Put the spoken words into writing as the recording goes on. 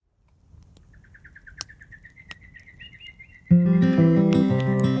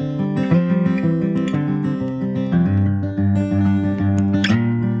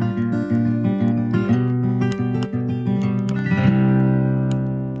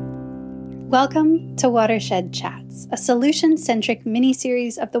Welcome to Watershed Chats, a solution-centric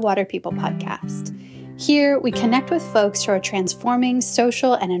mini-series of the Water People podcast. Here, we connect with folks who are transforming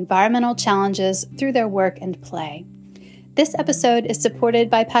social and environmental challenges through their work and play. This episode is supported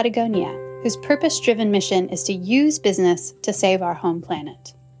by Patagonia, whose purpose-driven mission is to use business to save our home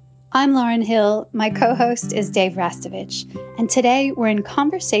planet. I'm Lauren Hill, my co-host is Dave Rastovich, and today we're in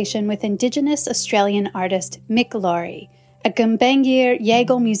conversation with Indigenous Australian artist Mick Laurie, a Gumbaynggirr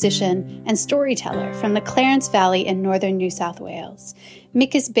Yaegl musician and storyteller from the Clarence Valley in northern New South Wales.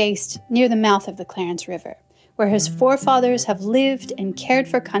 Mick is based near the mouth of the Clarence River, where his forefathers have lived and cared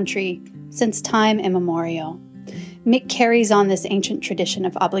for country since time immemorial. Mick carries on this ancient tradition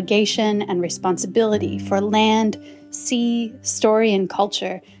of obligation and responsibility for land, sea, story, and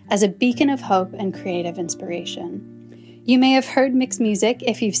culture as a beacon of hope and creative inspiration. You may have heard Mick's music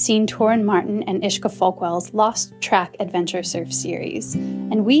if you've seen Torrin Martin and Ishka Folkwell's Lost Track Adventure Surf series,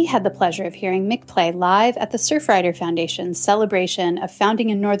 and we had the pleasure of hearing Mick play live at the Surfrider Foundation's celebration of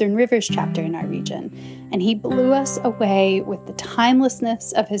founding a Northern Rivers chapter in our region, and he blew us away with the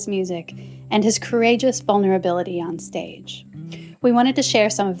timelessness of his music and his courageous vulnerability on stage. We wanted to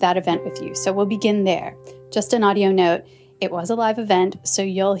share some of that event with you, so we'll begin there. Just an audio note. It was a live event, so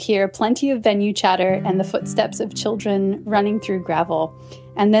you'll hear plenty of venue chatter and the footsteps of children running through gravel.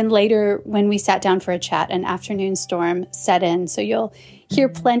 And then later, when we sat down for a chat, an afternoon storm set in, so you'll hear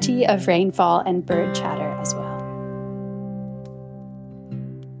plenty of rainfall and bird chatter as well.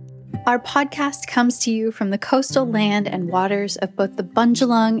 Our podcast comes to you from the coastal land and waters of both the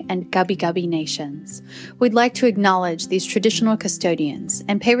Bundjalung and Gubbi Gubbi nations. We'd like to acknowledge these traditional custodians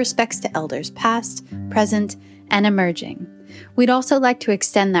and pay respects to elders past, present, and emerging. We'd also like to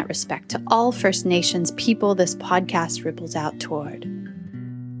extend that respect to all First Nations people this podcast ripples out toward.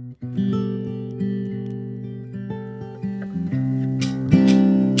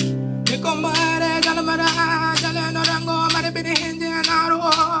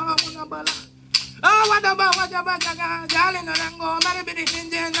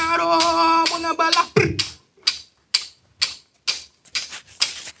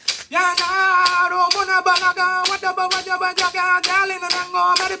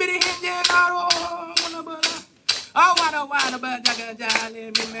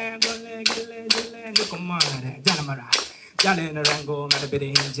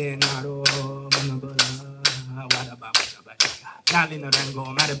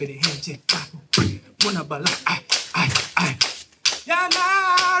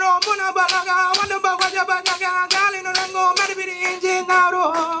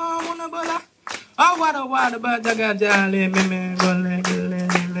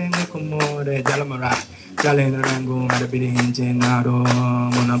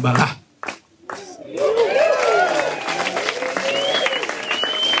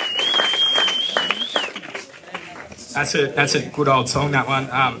 That's a good old song, that one.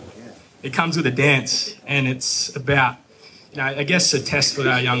 It comes with a dance, and it's about, I guess a test for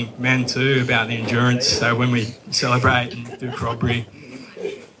our young men too, about the endurance. So when we celebrate and do corroboree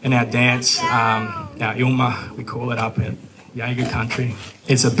and our dance, our Ilma, we call it up at Yaegl country,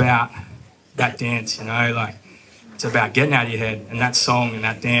 it's about that dance, it's about getting out of your head, and that song and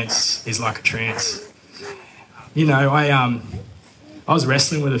that dance is like a trance. I was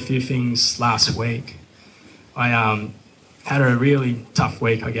wrestling with a few things last week. I had a really tough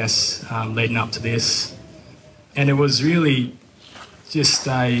week, I guess, leading up to this. And it was really just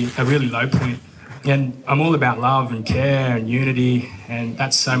a really low point. And I'm all about love and care and unity, and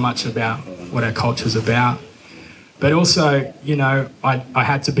that's so much about what our culture's about. But also, I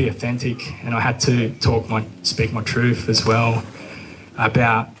had to be authentic, and I had to speak my truth as well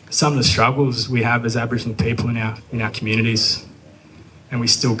about some of the struggles we have as Aboriginal people in our communities, and we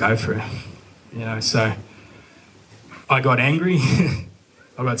still go for it. So I got angry,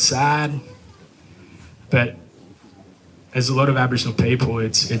 I got sad, but as a lot of Aboriginal people,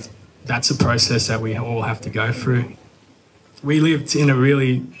 that's a process that we all have to go through. We lived in a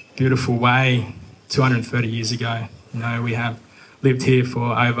really beautiful way 230 years ago. We have lived here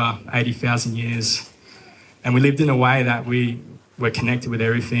for over 80,000 years, and we lived in a way that we were connected with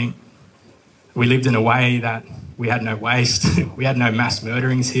everything. We lived in a way that we had no waste. We had no mass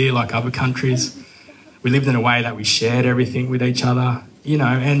murderings here like other countries. We lived in a way that we shared everything with each other,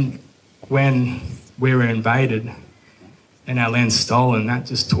 and when we were invaded and our land stolen, that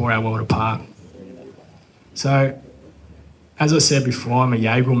just tore our world apart. So, as I said before, I'm a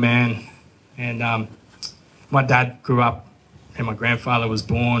Yaegl man, and my dad grew up, and my grandfather was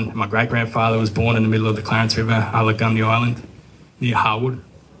born, and my great-grandfather was born in the middle of the Clarence River, Alagumni Island, near Harwood.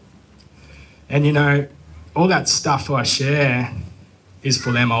 And all that stuff I share is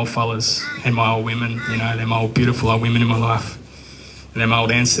for them old fellas and my old women, you know, them old beautiful old women in my life and them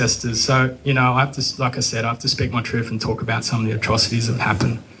old ancestors. So, you know, I have to, like I said, I have to speak my truth and talk about some of the atrocities that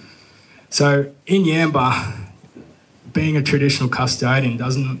happened. So in Yamba, being a traditional custodian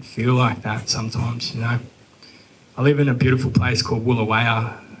doesn't feel like that sometimes, you know. I live in a beautiful place called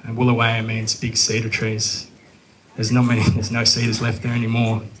Woolawaya, and Woolawaya means big cedar trees. There's no cedars left there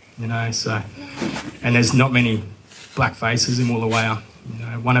anymore, you know, so, and there's not many black faces in Woolawaya. You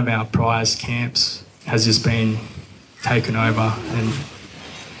know, one of our prize camps has just been taken over, and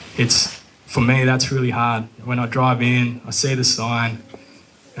it's, for me, that's really hard. When I drive in, I see the sign,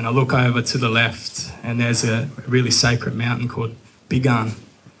 and I look over to the left, and there's a really sacred mountain called Bigan,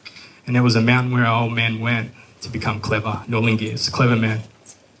 and there was a mountain where our old men went to become clever, Nolingirs, clever men,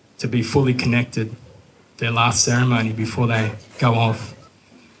 to be fully connected, their last ceremony before they go off.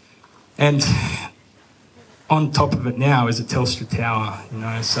 And on top of it now is a Telstra tower, you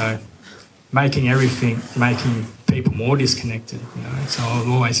know, so making people more disconnected, you know. So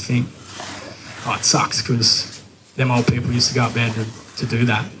I'll always think, oh, it sucks because them old people used to go up there to do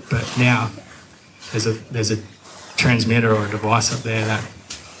that, but now there's a transmitter or a device up there that,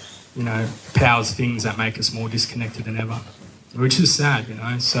 you know, powers things that make us more disconnected than ever, which is sad, you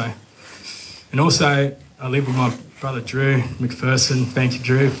know. So, and also I live with my brother Drew McPherson. Thank you,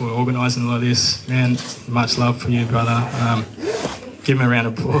 Drew, for organising all of this. Man, much love for you, brother. Give him a round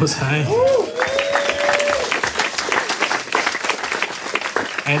of applause, hey?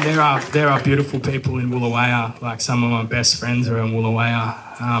 And there are beautiful people in Woolawaya, like some of my best friends are in Woolawaya.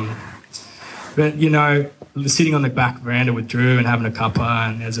 But, you know, sitting on the back veranda with Drew and having a cuppa,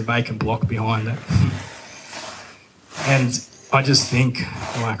 and there's a vacant block behind it. And I just think,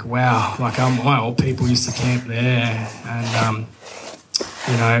 like, wow, like my old people used to camp there, and,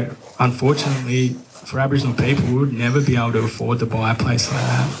 you know, unfortunately for Aboriginal people, we would never be able to afford to buy a place like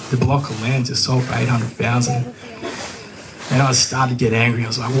that. The block of land just sold for $800,000. And I started to get angry. I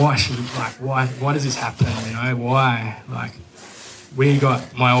was like, why does this happen, you know, why? Like,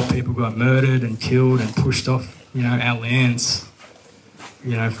 my old people got murdered and killed and pushed off, you know, our lands,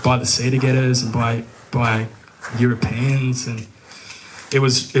 you know, by the cedar getters and by Europeans, and it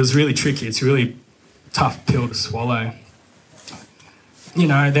was really tricky. It's a really tough pill to swallow. You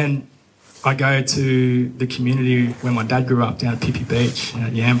know, then I go to the community where my dad grew up down at Pippi Beach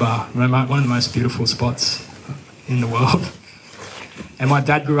at Yamba, one of the most beautiful spots in the world. And my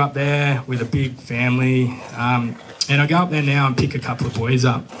dad grew up there with a big family. And I go up there now and pick a couple of boys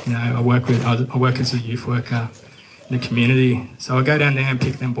up. You know, I work as a youth worker in the community. So I go down there and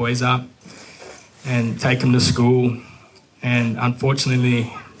pick them boys up and take them to school. And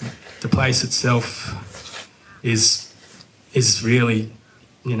unfortunately, the place itself is really,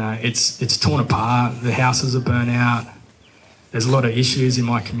 you know, it's torn apart. The houses are burnt out. There's a lot of issues in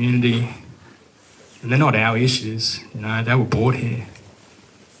my community. And they're not our issues, you know, they were brought here.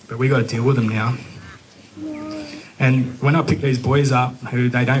 But we got to deal with them now. And when I pick these boys up who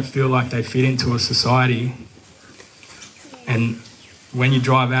they don't feel like they fit into a society, and when you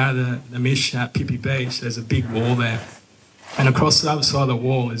drive out of the Mish at Pippi Beach, there's a big wall there. And across the other side of the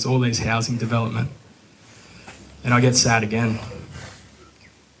wall is all these housing development. And I get sad again.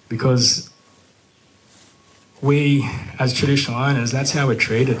 Because we, as traditional owners, that's how we're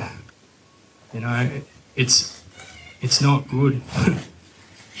treated. You know, it's not good.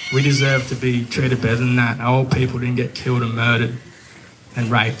 We deserve to be treated better than that. Our old people didn't get killed and murdered and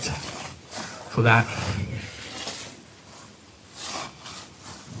raped for that.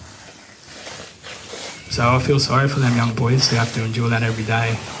 So I feel sorry for them young boys who have to endure that every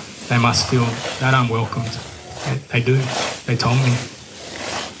day. They must feel that unwelcomed. They do. They told me.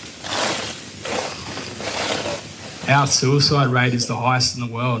 Our suicide rate is the highest in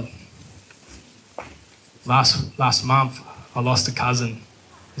the world. Last month, I lost a cousin.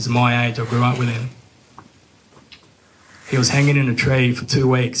 He's my age, I grew up with him. He was hanging in a tree for 2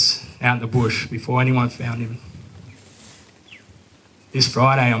 weeks out in the bush before anyone found him. This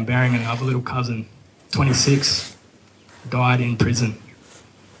Friday, I'm burying another little cousin, 26, died in prison.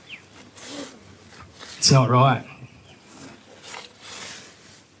 It's not right.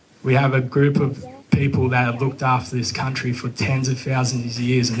 We have a group of people that have looked after this country for tens of thousands of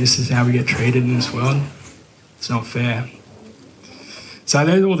years, and this is how we get treated in this world. It's not fair. So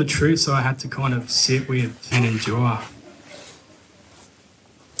those are all the truths I had to kind of sit with and endure.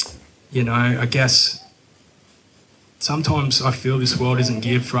 You know, I guess sometimes I feel this world isn't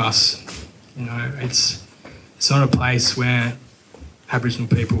geared for us. You know, it's not a place where Aboriginal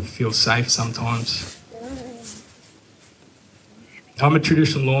people feel safe sometimes. I'm a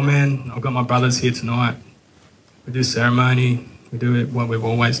traditional lawman. I've got my brothers here tonight. We do ceremony. We do it what we've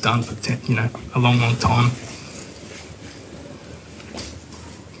always done for a long, long time.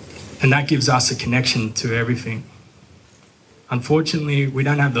 And that gives us a connection to everything. Unfortunately, we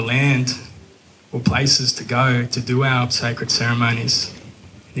don't have the land or places to go to do our sacred ceremonies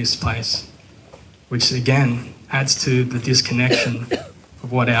in this place, which again adds to the disconnection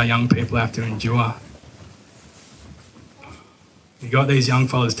of what our young people have to endure. You've got these young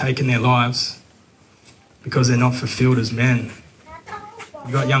fellas taking their lives because they're not fulfilled as men.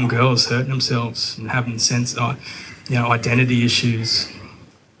 You've got young girls hurting themselves and having identity issues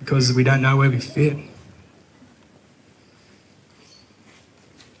because we don't know where we fit.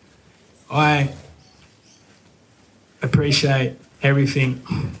 I appreciate everything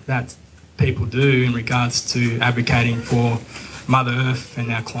that people do in regards to advocating for Mother Earth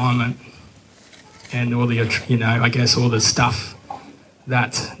and our climate and all the, all the stuff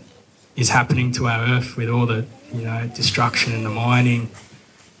that is happening to our Earth with all the, destruction and the mining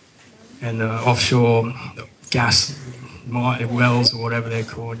and the offshore gas wells or whatever they're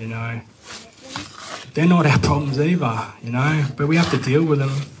called, They're not our problems either, but we have to deal with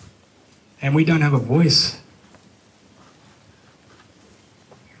them and we don't have a voice.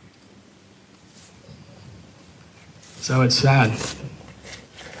 So it's sad.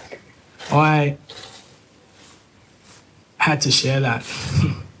 I had to share that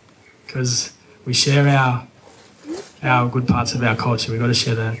because we share our good parts of our culture. We've got to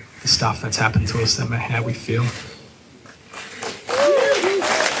share the stuff that's happened to us, and how we feel.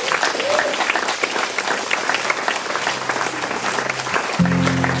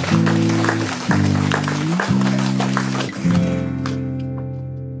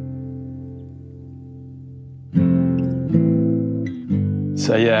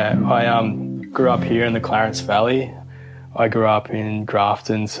 So I grew up here in the Clarence Valley. I grew up in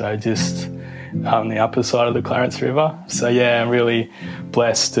Grafton, so just on the upper side of the Clarence River. So I'm really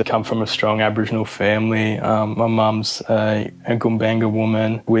blessed to come from a strong Aboriginal family. My mum's a Gumbaynggirr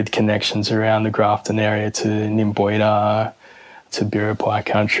woman with connections around the Grafton area to Nimboida, to Biripi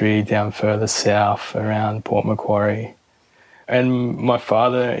country, down further south around Port Macquarie. And my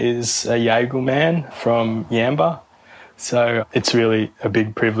father is a Yaegl man from Yamba. So it's really a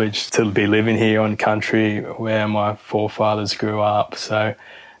big privilege to be living here on country where my forefathers grew up. So,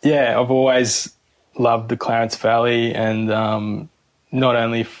 I've always loved the Clarence Valley, and not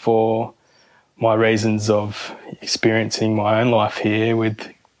only for my reasons of experiencing my own life here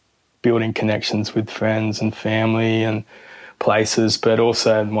with building connections with friends and family and places, but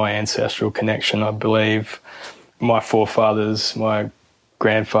also my ancestral connection. I believe my forefathers, my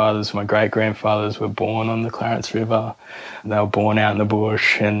grandfathers, my great-grandfathers were born on the Clarence River. They were born out in the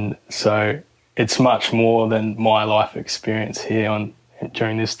bush, and so it's much more than my life experience here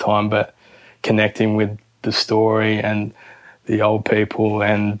during this time, but connecting with the story and the old people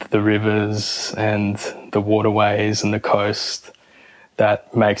and the rivers and the waterways and the coast,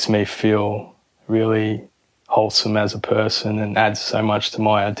 that makes me feel really wholesome as a person and adds so much to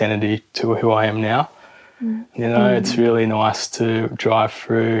my identity, to who I am now. It's really nice to drive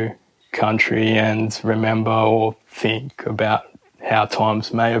through country and remember or think about how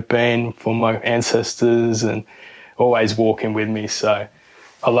times may have been for my ancestors, and always walking with me. So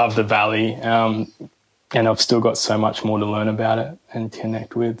I love the valley, and I've still got so much more to learn about it and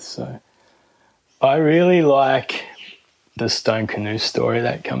connect with. So I really like the stone canoe story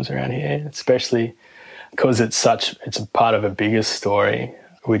that comes around here, especially because it's a part of a bigger story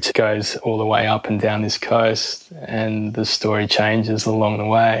which goes all the way up and down this coast, and the story changes along the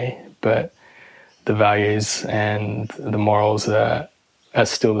way, but the values and the morals are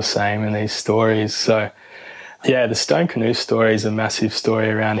still the same in these stories. So, the stone canoe story is a massive story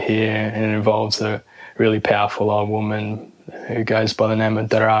around here, and it involves a really powerful old woman who goes by the name of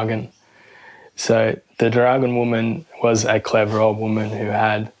Daragan. So the Daragan woman was a clever old woman who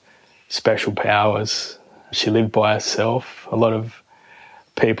had special powers. She lived by herself. A lot of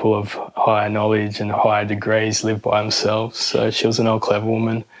people of higher knowledge and higher degrees live by themselves. So she was an old clever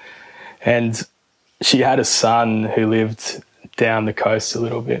woman. And she had a son who lived down the coast a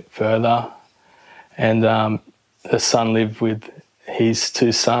little bit further. And the son lived with his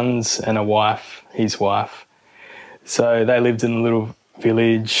two sons and his wife. So they lived in a little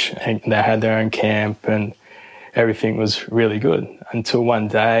village, and they had their own camp, and everything was really good until one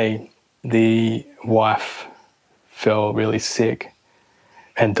day the wife fell really sick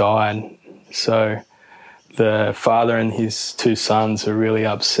and died. So the father and his two sons are really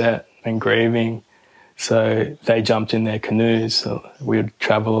upset and grieving. So they jumped in their canoes. So we would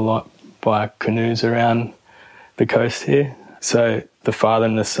travel a lot by canoes around the coast here. So the father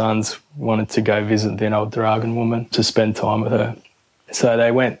and the sons wanted to go visit the old Dragon woman to spend time with her. So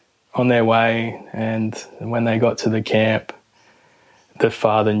they went on their way, and when they got to the camp, the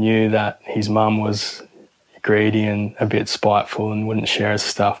father knew that his mum was greedy and a bit spiteful and wouldn't share his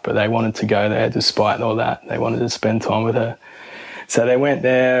stuff, but they wanted to go there despite all that. They wanted to spend time with her. So they went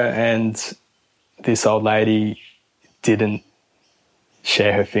there, and this old lady didn't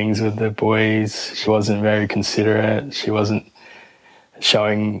share her things with the boys. She wasn't very considerate. She wasn't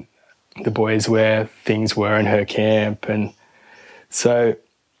showing the boys where things were in her camp. And so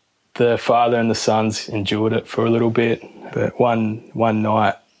the father and the sons endured it for a little bit. But one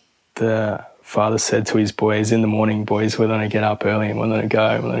night, the father said to his boys, in the morning, boys, we're going to get up early and we're going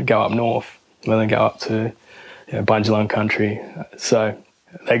to go up north. We're going to go up to Bundjalung country. So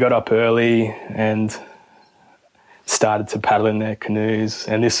they got up early and started to paddle in their canoes.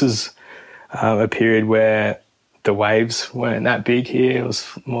 And this was a period where the waves weren't that big here. It was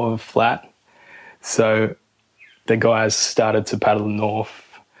more flat. So the guys started to paddle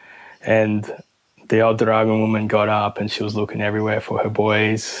north, and the old Dragon woman got up and she was looking everywhere for her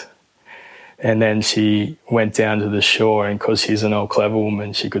boys. And then she went down to the shore, and because she's an old clever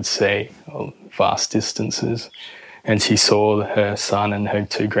woman, she could see vast distances. And she saw her son and her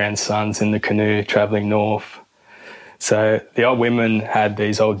two grandsons in the canoe travelling north. So the old women had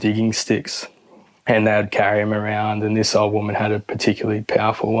these old digging sticks, and they'd carry them around, and this old woman had a particularly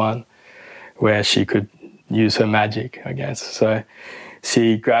powerful one where she could use her magic, I guess. So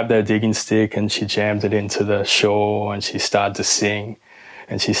she grabbed her digging stick and she jammed it into the shore, and she started to sing.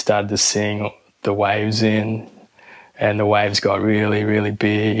 And she started to sing the waves in, and the waves got really, really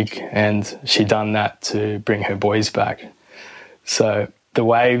big, and she done that to bring her boys back. So the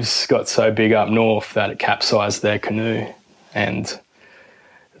waves got so big up north that it capsized their canoe, and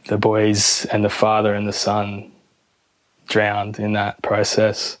the boys and the father and the son drowned in that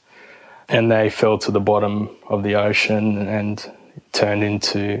process, and they fell to the bottom of the ocean and turned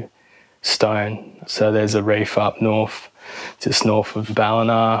into stone. So there's a reef up north, just north of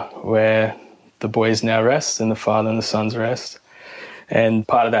Ballina, where the boys now rest and the father and the sons rest. And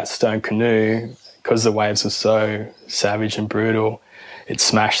part of that stone canoe, because the waves were so savage and brutal, it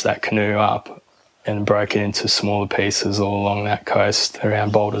smashed that canoe up and broke it into smaller pieces all along that coast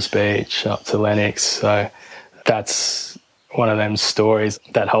around Boulders Beach up to Lennox. So that's one of them stories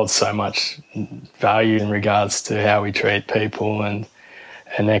that holds so much value in regards to how we treat people, and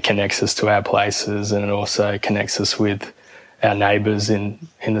it connects us to our places, and it also connects us with our neighbours in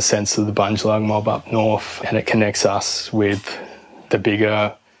the sense of the Bundjalung mob up north, and it connects us with the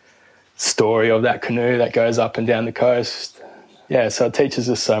bigger story of that canoe that goes up and down the coast. Yeah, so it teaches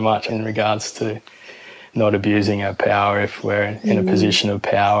us so much in regards to not abusing our power if we're in a position of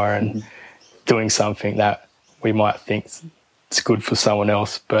power, and doing something that we might think is good for someone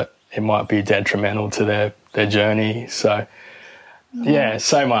else, but it might be detrimental to their journey. So, yeah,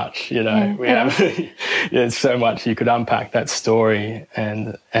 so much, we have there's so much you could unpack that story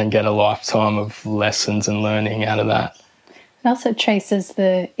and get a lifetime of lessons and learning out of that. It also traces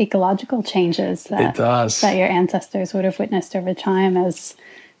the ecological changes that your ancestors would have witnessed over time as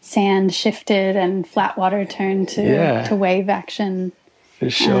sand shifted and flat water turned to wave action. For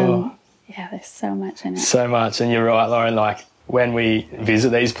sure. There's so much in it. So much. And you're right, Lauren, like when we visit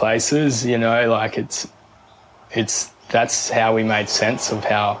these places, like it's that's how we made sense of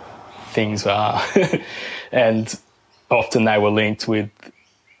how things are. And often they were linked with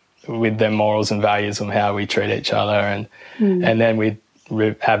their morals and values on how we treat each other, and then we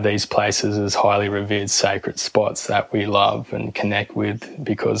have these places as highly revered sacred spots that we love and connect with,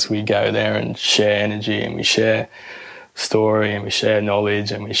 because we go there and share energy, and we share story, and we share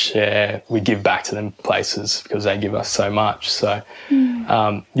knowledge, and we give back to them places because they give us so much. So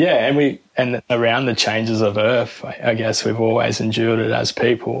and around the changes of Earth, I guess we've always endured it as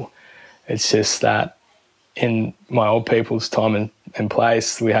people. It's just that in my old people's time and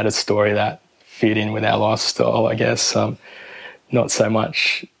place, we had a story that fit in with our lifestyle, I guess. Not so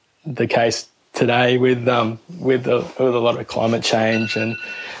much the case today with a lot of climate change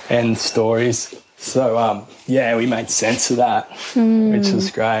and stories. So, we made sense of that, which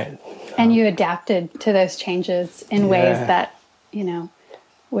was great. And you adapted to those changes in ways that,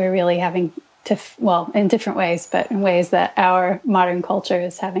 we're really having to, in different ways, but in ways that our modern culture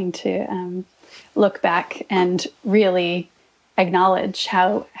is having to look back and really acknowledge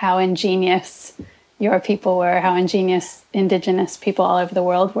how ingenious your people were, how ingenious Indigenous people all over the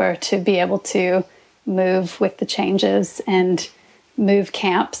world were to be able to move with the changes and move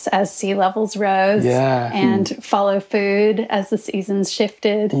camps as sea levels rose and follow food as the seasons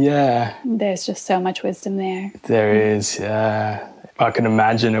shifted. Yeah. There's just so much wisdom there. There is, yeah. I can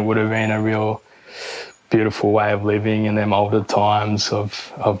imagine it would have been a real beautiful way of living in them older times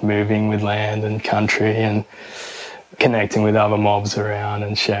of moving with land and country and connecting with other mobs around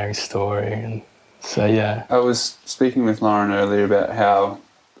and sharing story. And so, yeah. I was speaking with Lauren earlier about how,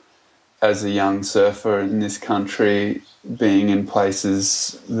 as a young surfer in this country, being in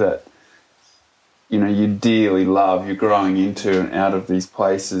places that, you know, you dearly love, you're growing into and out of these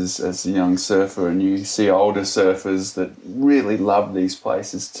places as a young surfer, and you see older surfers that really love these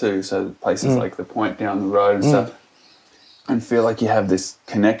places too, so places like the Point down the road and stuff, and feel like you have this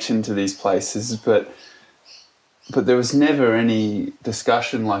connection to these places, but there was never any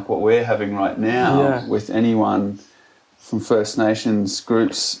discussion like what we're having right now with anyone from First Nations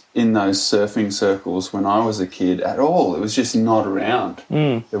groups in those surfing circles when I was a kid at all. It was just not around.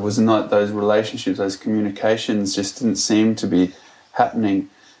 There was not those relationships, those communications just didn't seem to be happening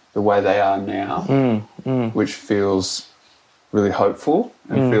the way they are now, which feels really hopeful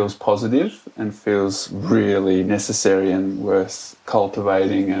and feels positive and feels really necessary and worth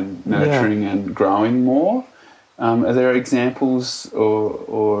cultivating and nurturing and growing more. Are there examples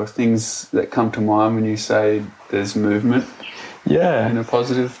or things that come to mind when you say there's movement in a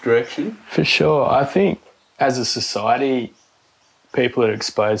positive direction? For sure. I think as a society, people are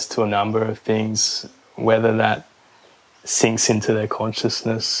exposed to a number of things, whether that sinks into their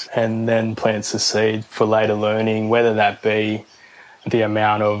consciousness and then plants a seed for later learning, whether that be the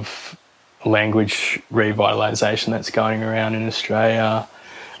amount of language revitalisation that's going around in Australia,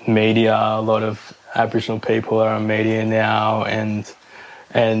 media, a lot of Aboriginal people are on media now,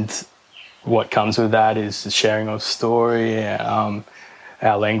 and what comes with that is the sharing of story, our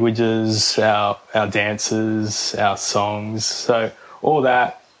languages, our dances, our songs. So all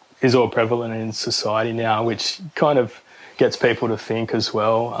that is all prevalent in society now, which kind of gets people to think as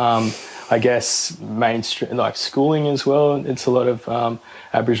well. I guess mainstream, like schooling as well, it's a lot of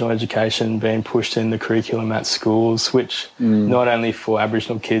Aboriginal education being pushed in the curriculum at schools, which not only for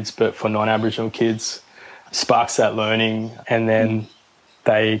Aboriginal kids but for non-Aboriginal kids sparks that learning, and then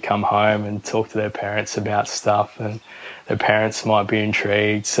they come home and talk to their parents about stuff and their parents might be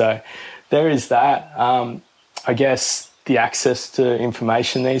intrigued. So there is that. I guess the access to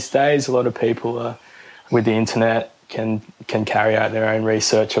information these days, a lot of people are, with the internet, can carry out their own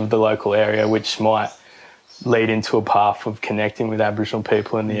research of the local area, which might lead into a path of connecting with Aboriginal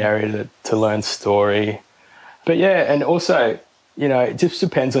people in the area to learn story. But yeah, and also, you know, it just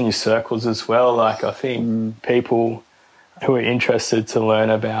depends on your circles as well. Like I think people who are interested to learn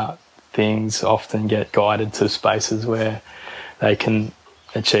about things often get guided to spaces where they can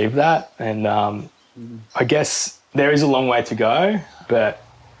achieve that. And I guess there is a long way to go, but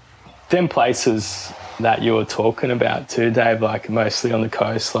them places that you were talking about too, Dave, like mostly on the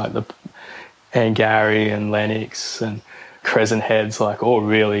coast, like the Angari and Lennox and Crescent Heads, like all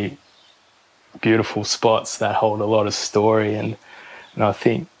really beautiful spots that hold a lot of story. And I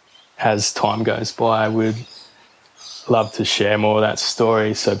think as time goes by, we'd love to share more of that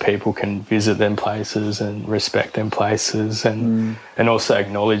story so people can visit them places and respect them places, and also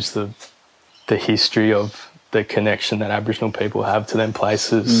acknowledge the history of the connection that Aboriginal people have to them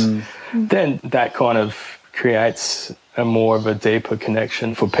places. Then that kind of creates a more of a deeper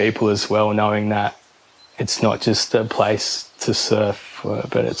connection for people as well, knowing that it's not just a place to surf,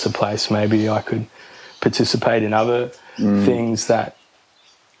 but it's a place maybe I could participate in other things that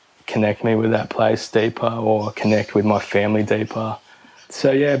connect me with that place deeper, or connect with my family deeper.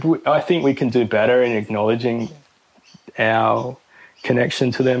 So yeah, I think we can do better in acknowledging our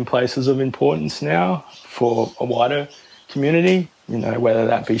connection to them places of importance now for a wider community, you know, whether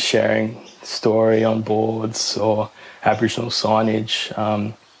that be sharing story on boards or Aboriginal signage.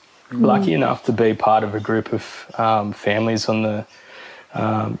 Lucky enough to be part of a group of families on the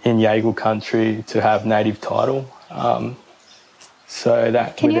in Yaegl country to have native title. So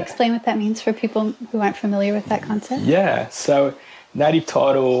that Can you explain what that means for people who aren't familiar with that concept? Yeah, so native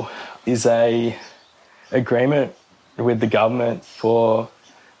title is a agreement with the government for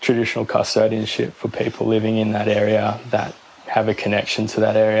traditional custodianship for people living in that area that have a connection to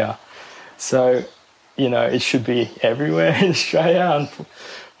that area. So, you know, it should be everywhere in Australia,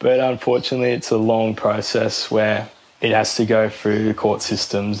 but unfortunately it's a long process where it has to go through the court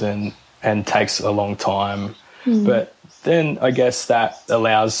systems and takes a long time. But then I guess that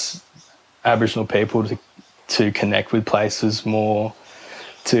allows Aboriginal people to connect with places more,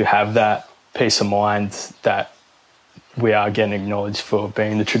 to have that peace of mind that we are getting acknowledged for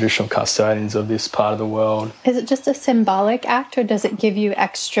being the traditional custodians of this part of the world. Is it just a symbolic act, or does it give you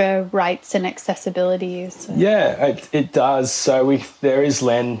extra rights and accessibilities? Yeah, it does. So there is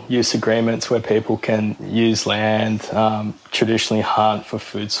land use agreements where people can use land, traditionally hunt for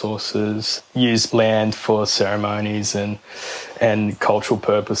food sources, use land for ceremonies and cultural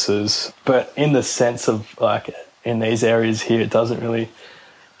purposes. But in the sense of, like, in these areas here, it doesn't really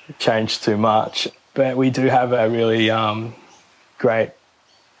change too much. But we do have a really great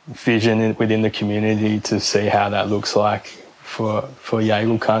vision within the community to see how that looks like for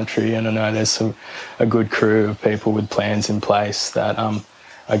Yaegl country. And I know there's a good crew of people with plans in place that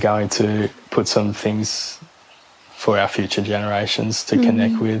are going to put some things for our future generations to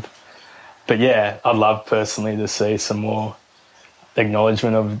connect with. But yeah, I'd love personally to see some more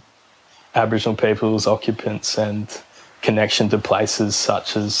acknowledgement of Aboriginal people's occupants and connection to places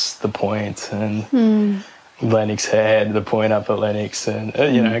such as the Point and Lennox Head, the Point up at Lennox, and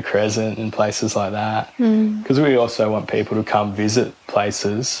Crescent and places like that. Because we also want people to come visit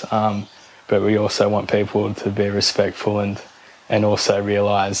places, but we also want people to be respectful and also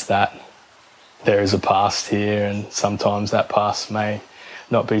realise that there is a past here, and sometimes that past may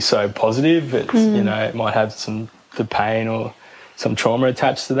not be so positive. It's it might have the pain or some trauma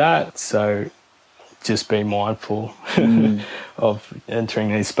attached to that. So just be mindful of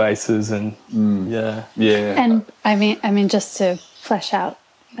entering these spaces and yeah. And I mean, just to flesh out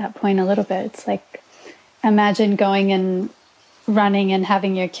that point a little bit, it's like, imagine going and running and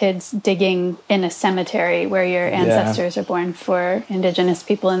having your kids digging in a cemetery where your ancestors are born. For Indigenous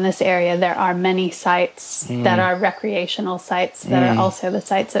people in this area, there are many sites that are recreational sites that are also the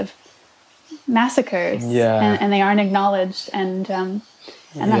sites of massacres, and they aren't acknowledged, and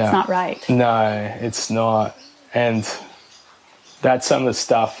that's not right. No, it's not. And that's some of the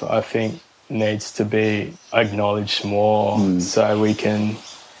stuff I think needs to be acknowledged more so we can...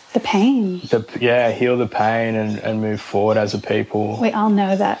 The pain. Heal the pain and move forward as a people. We all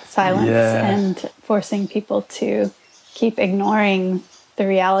know that silence and forcing people to keep ignoring the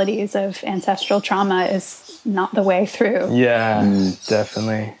realities of ancestral trauma is not the way through. Yeah,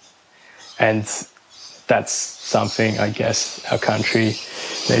 definitely. And that's something I guess our country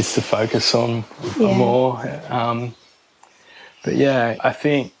needs to focus on more. But yeah, I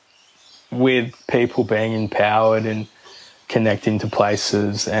think with people being empowered and connecting to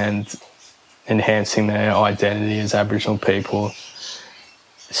places and enhancing their identity as Aboriginal people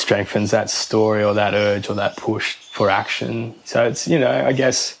strengthens that story or that urge or that push for action. So it's, I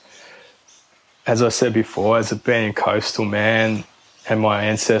guess, as I said before, as being a coastal man and my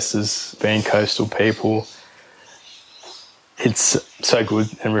ancestors being coastal people, it's so good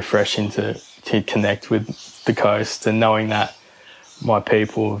and refreshing to connect with the coast, and knowing that my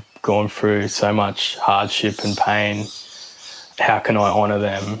people have gone through so much hardship and pain. How can I honour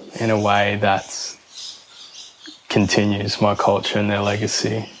them in a way that continues my culture and their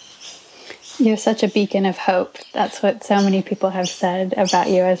legacy? You're such a beacon of hope. That's what so many people have said about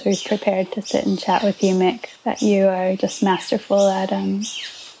you as we've prepared to sit and chat with you, Mick, that you are just masterful at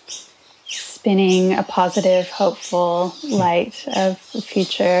spinning a positive, hopeful light of the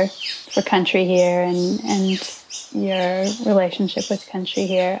future for country here and your relationship with country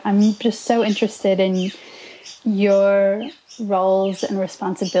here. I'm just so interested in your roles and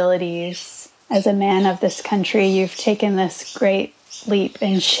responsibilities as a man of this country. You've taken this great leap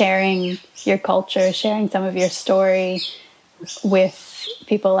in sharing your culture, sharing some of your story with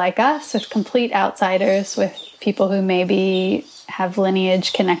people like us, with complete outsiders, with people who maybe have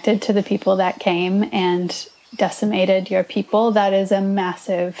lineage connected to the people that came and decimated your people. That is a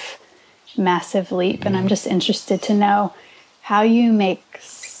massive, massive leap. And I'm just interested to know how you make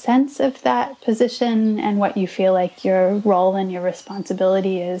sense of that position and what you feel like your role and your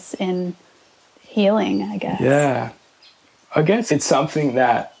responsibility is in healing, I guess. Yeah. I guess it's something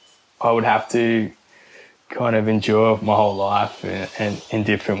that I would have to kind of endure my whole life and in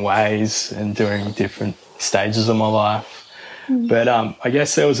different ways and during different stages of my life. But I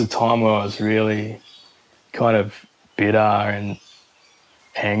guess there was a time where I was really kind of bitter and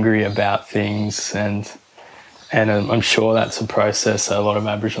angry about things, and I'm sure that's a process that a lot of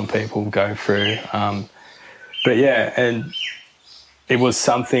Aboriginal people go through. But yeah, and it was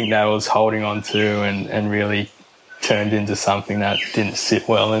something that I was holding on to and really turned into something that didn't sit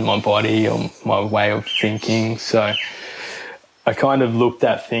well in my body or my way of thinking. So I kind of looked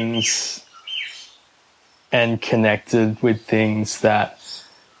at things and connected with things that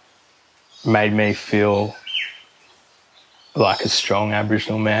made me feel like a strong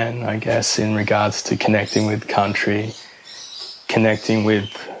Aboriginal man, I guess, in regards to connecting with country, connecting with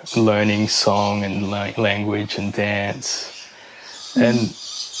learning song and language and dance,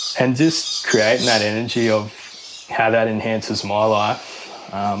 and just creating that energy of how that enhances my life,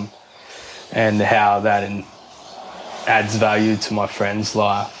 and how that adds value to my friends'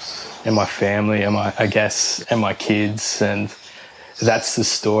 lives and my family and my kids. And that's the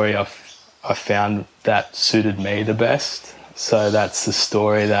story I found that suited me the best. So that's the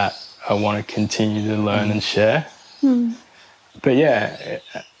story that I want to continue to learn and share. But yeah,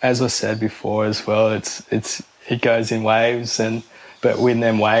 as I said before as well, it goes in waves, but with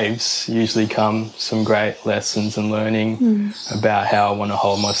them waves usually come some great lessons and learning about how I want to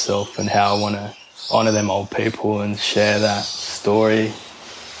hold myself and how I want to honour them old people and share that story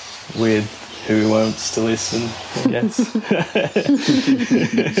with who wants to listen, I guess.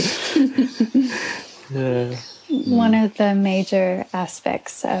 Yeah. One of the major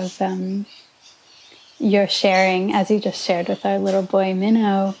aspects of your sharing, as you just shared with our little boy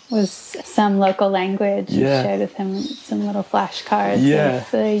Minnow, was some local language. You shared with him some little flashcards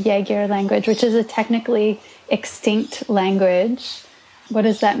of the Jaeger language, which is a technically extinct language. What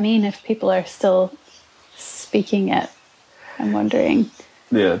does that mean if people are still speaking it? I'm wondering.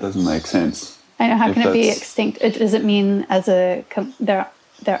 Yeah, it doesn't make sense. I know. How can it be extinct? Does it mean there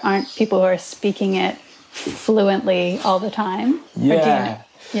aren't people who are speaking it fluently all the time? Yeah.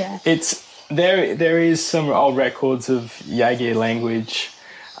 Yeah. There is some old records of Jaeger language,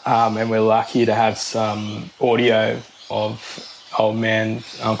 and we're lucky to have some audio of old man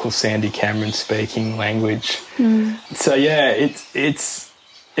Uncle Sandy Cameron speaking language. So yeah, it's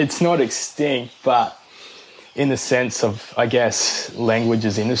not extinct, but in the sense of, I guess,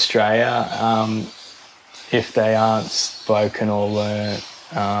 languages in Australia, if they aren't spoken or learnt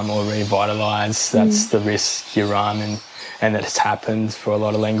or revitalised, that's the risk you run, and that's happened for a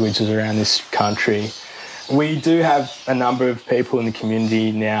lot of languages around this country. We do have a number of people in the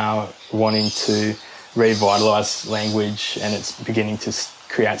community now wanting to revitalise language, and it's beginning to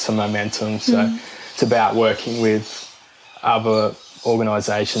create some momentum. So it's about working with other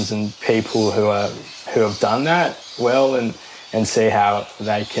organisations and people who have done that well, and see how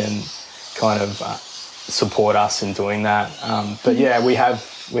they can kind of support us in doing that. But yeah, we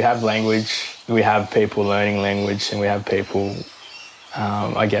have language, we have people learning language, and we have people,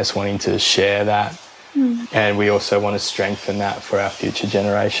 I guess, wanting to share that. And we also want to strengthen that for our future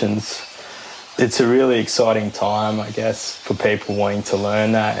generations. It's a really exciting time, I guess, for people wanting to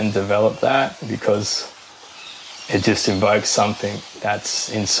learn that and develop that, because it just invokes something that's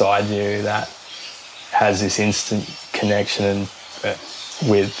inside you that has this instant connection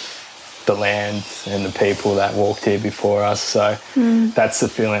with the land and the people that walked here before us. So that's the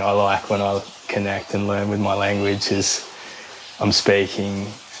feeling I like when I connect and learn with my language, is I'm speaking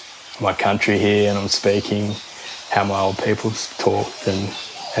my country here, and I'm speaking how my old people talked, and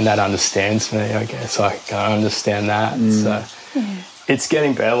that understands me, I guess. I understand that. So it's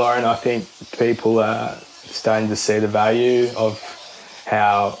getting better, Lauren. I think people are starting to see the value of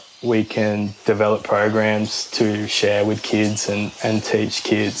how we can develop programs to share with kids and teach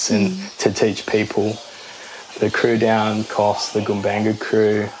kids and to teach people. The crew down Cost, the Gumbaynggirr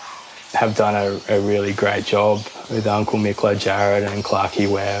crew, have done a really great job with Uncle Miklo Jarrett and Clarkie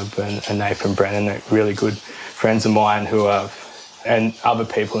Webb and Nathan Brennan, really good friends of mine and other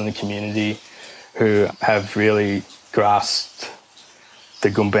people in the community who have really grasped the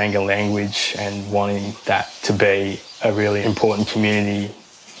Gumbaynggirr language and wanting that to be a really important community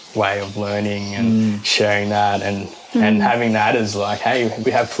way of learning and sharing that and having that as like, hey,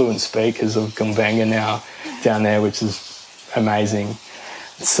 we have fluent speakers of Gumbaynggirr now down there, which is amazing.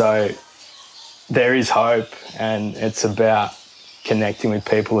 So there is hope, and it's about connecting with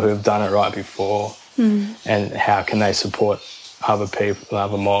people who have done it right before and how can they support other people,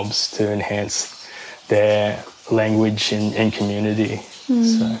 other mobs to enhance their language and community.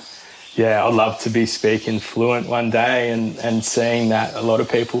 So yeah, I'd love to be speaking fluent one day and seeing that a lot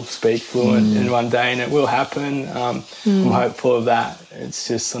of people speak fluent in one day, and it will happen. I'm hopeful of that. It's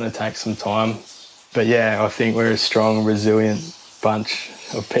just going to take some time. But yeah, I think we're a strong, resilient bunch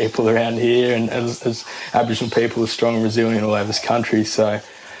of people around here, and as Aboriginal people are strong and resilient all over this country. So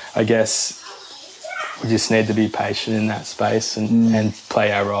I guess we just need to be patient in that space and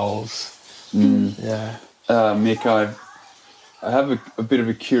play our roles. Yeah. Mick, I have a bit of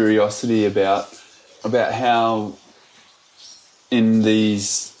a curiosity about how in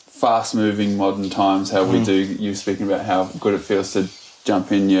these fast-moving modern times, how we do, you were speaking about how good it feels to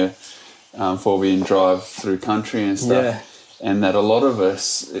jump in your four-wheel and drive through country and stuff, and that a lot of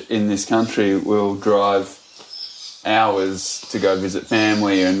us in this country will drive hours to go visit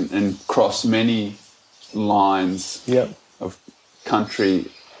family and cross many lines of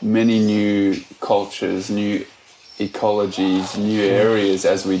country many new cultures, new ecologies, new areas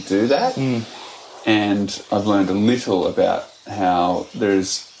as we do that. And I've learned a little about how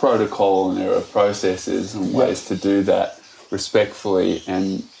there's protocol and there are processes and ways to do that respectfully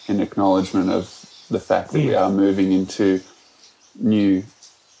and in acknowledgement of the fact that we are moving into new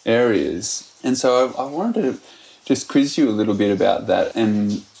areas. And so I wanted to just quiz you a little bit about that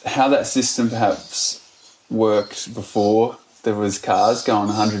and how that system perhaps worked before there was cars going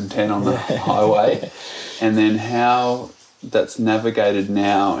 110 on the highway, and then how that's navigated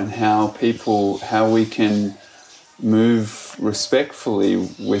now and how we can move respectfully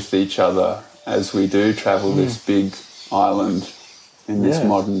with each other as we do travel this big island in this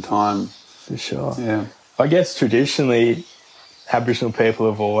modern time. For sure. Yeah. I guess traditionally Aboriginal people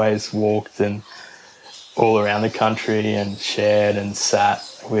have always walked and all around the country and shared and sat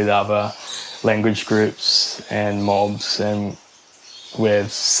with other language groups and mobs, and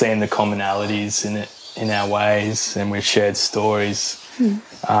we've seen the commonalities in our ways, and we've shared stories. We've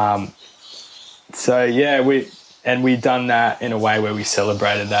done that in a way where we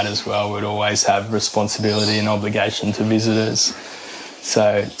celebrated that as well. We'd always have responsibility and obligation to visitors.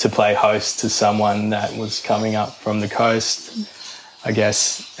 So to play host to someone that was coming up from the coast, I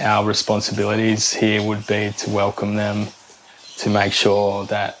guess our responsibilities here would be to welcome them, to make sure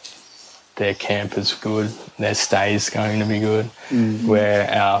that their camp is good, their stay is going to be good, where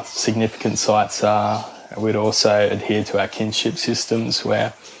our significant sites are. We'd also adhere to our kinship systems,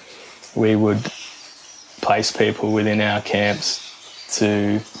 where we would place people within our camps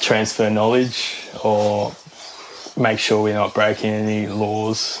to transfer knowledge or make sure we're not breaking any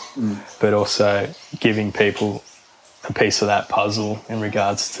laws, but also giving people a piece of that puzzle in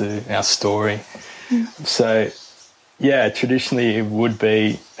regards to our story. So, yeah, traditionally it would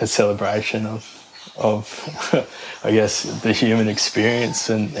be a celebration of I guess, the human experience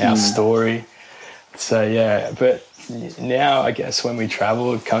and our story. So, yeah, but now I guess when we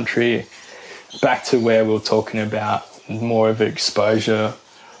travel the country, back to where we were talking about more of exposure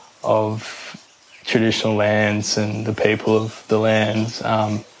of traditional lands and the people of the land,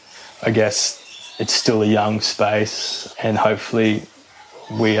 I guess it's still a young space, and hopefully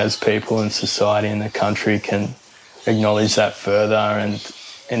we as people in society and the country can acknowledge that further and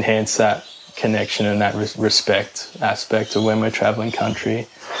enhance that connection and that respect aspect of when we're travelling country.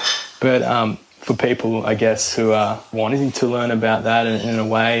 But for people, I guess, who are wanting to learn about that, in a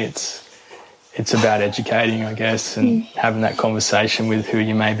way it's about educating, I guess, and having that conversation with who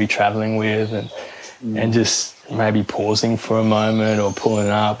you may be travelling with, and just maybe pausing for a moment or pulling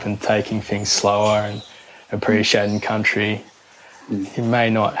up and taking things slower and appreciating country. You may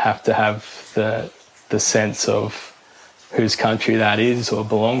not have to have the sense of whose country that is or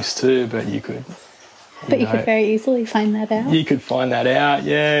belongs to, but you could... You could very easily find that out. You could find that out,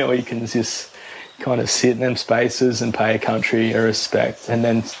 yeah, or you can just kind of sit in them spaces and pay a country a respect, and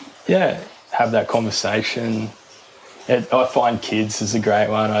then, yeah, have that conversation. I find kids is a great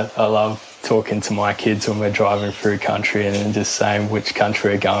one. I love talking to my kids when we're driving through country and then just saying which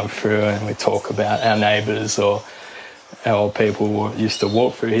country we're going through, and we talk about our neighbours or people who used to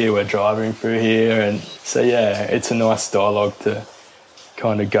walk through here, we're driving through here. And so, yeah, it's a nice dialogue to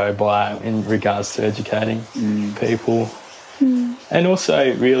kind of go by in regards to educating people. And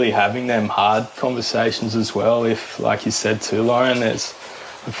also really having them hard conversations as well. If, like you said too, Lauren,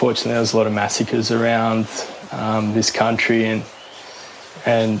 unfortunately there's a lot of massacres around this country,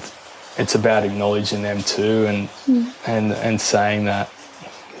 and it's about acknowledging them too, and saying that,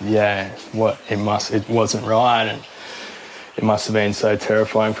 yeah, it wasn't right, and it must have been so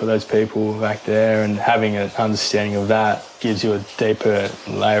terrifying for those people back there, and having an understanding of that gives you a deeper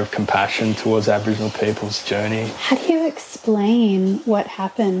layer of compassion towards Aboriginal people's journey. How do you explain what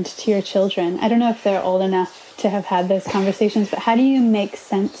happened to your children? I don't know if they're old enough to have had those conversations, but how do you make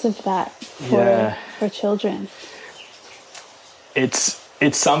sense of that for children? It's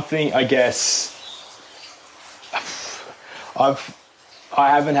something, I guess, I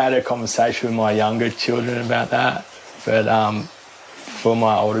haven't had a conversation with my younger children about that, but for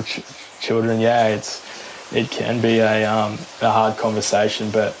my older children, yeah, it can be a hard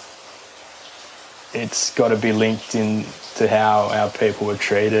conversation, but it's got to be linked in to how our people were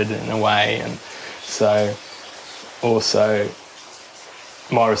treated in a way. And so also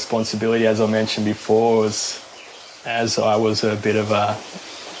my responsibility, as I mentioned before, was, as I was a bit of a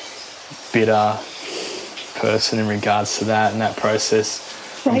bitter person in regards to that and that process.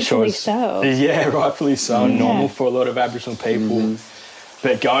 Rightfully so. Yeah, rightfully so, and normal for a lot of Aboriginal people.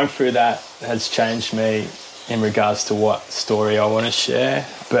 But going through that has changed me in regards to what story I want to share.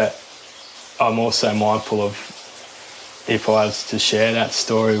 But I'm also mindful of if I was to share that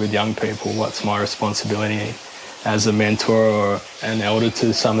story with young people, what's my responsibility as a mentor or an elder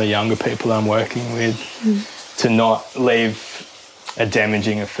to some of the younger people I'm working with, to not leave a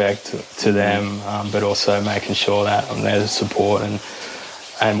damaging effect to them, but also making sure that I'm there to support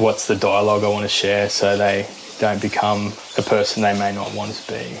and what's the dialogue I want to share so they don't become a person they may not want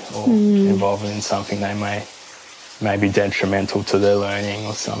to be or involved in something they may be detrimental to their learning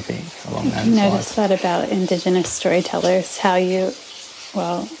or something along that side. Notice that about Indigenous storytellers, how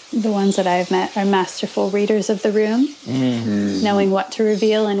the ones that I've met are masterful readers of the room, knowing what to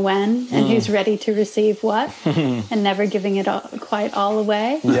reveal and when, and who's ready to receive what, and never giving it quite all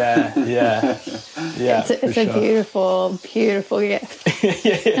away. Yeah. It's a beautiful, beautiful gift.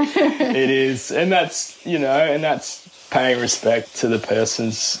 It is, and that's paying respect to the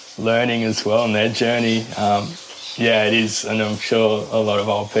person's learning as well and their journey. It is, and I'm sure a lot of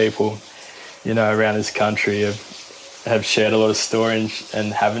old people, around this country have shared a lot of story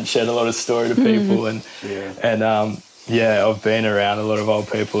and haven't shared a lot of story to people, I've been around a lot of old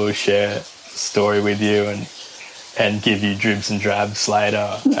people who share story with you and give you dribs and drabs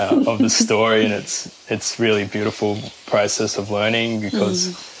later of the story, and it's really beautiful process of learning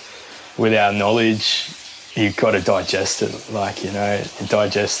because without knowledge you've got to digest it,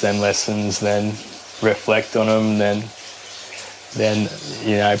 digest them lessons, then reflect on them, then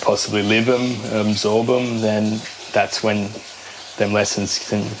possibly live them, absorb them, then that's when them lessons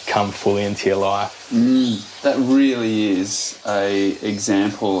can come fully into your life. That really is a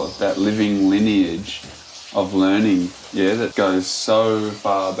example of that living lineage of learning, that goes so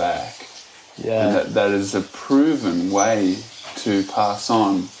far back. Yeah. And that is a proven way to pass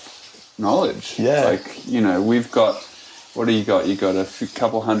on knowledge. Yeah. We've got, what do you got? You got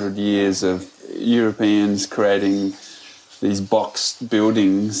couple hundred years of Europeans creating these boxed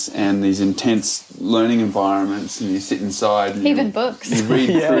buildings and these intense learning environments, and you sit inside and even books. You read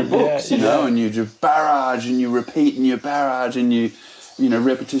through books, and you just barrage and you repeat and you barrage and you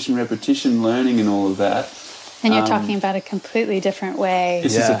repetition learning and all of that. And you're talking about a completely different way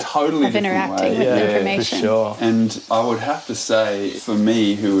This is a totally of different interacting way. with information. For sure. And I would have to say, for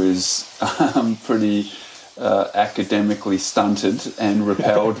me, who is pretty academically stunted and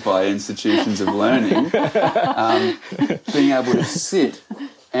repelled by institutions of learning, being able to sit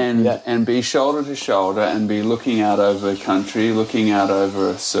and be shoulder to shoulder and be looking out over a country, looking out over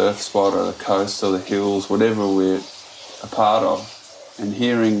a surf spot or the coast or the hills, whatever we're a part of, and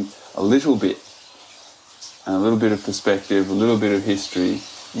hearing a little bit of perspective, a little bit of history,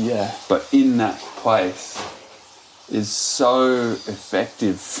 but in that place is so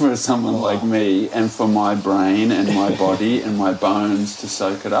effective for someone like me and for my brain and my body and my bones to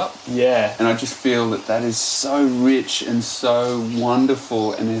soak it up. Yeah. And I just feel that is so rich and so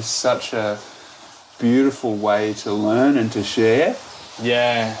wonderful and is such a beautiful way to learn and to share.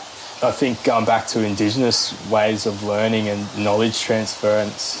 Yeah. I think going back to Indigenous ways of learning and knowledge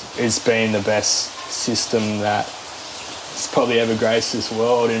transference, it's been the best system that's probably ever graced this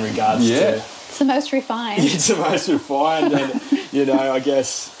world in regards to... It's the most refined. It's the most refined, and I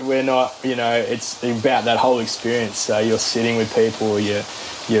guess we're not. It's about that whole experience. So you're sitting with people. You're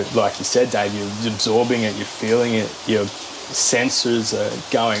like you said, Dave. You're absorbing it. You're feeling it. Your sensors are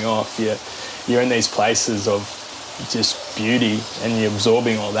going off. You're in these places of just beauty, and you're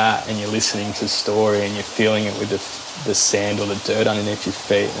absorbing all that, and you're listening to story, and you're feeling it with the sand or the dirt underneath your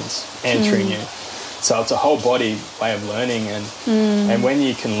feet, and it's entering you. So it's a whole body way of learning, and when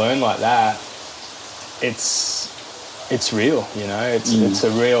you can learn like that. It's real, It's a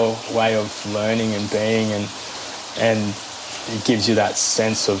real way of learning and being, and it gives you that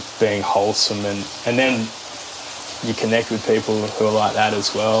sense of being wholesome, and then you connect with people who are like that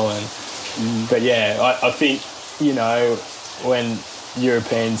as well. But I think when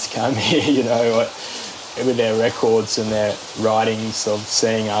Europeans come here, with their records and their writings of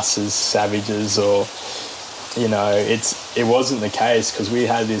seeing us as savages or. It wasn't the case because we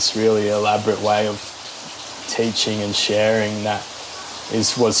had this really elaborate way of teaching and sharing that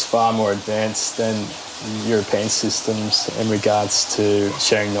was far more advanced than European systems in regards to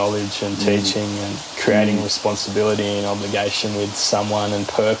sharing knowledge and teaching and creating responsibility and obligation with someone and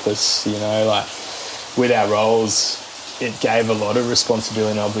purpose, with our roles it gave a lot of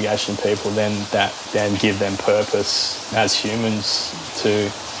responsibility and obligation to people then give them purpose as humans to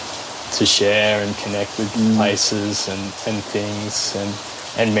share and connect with places and things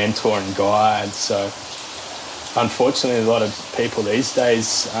and mentor and guide. So unfortunately a lot of people these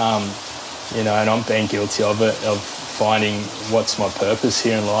days, and I'm being guilty of it, of finding what's my purpose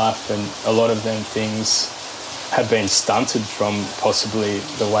here in life, and a lot of them things have been stunted from possibly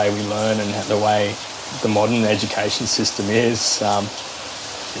the way we learn and the way the modern education system is.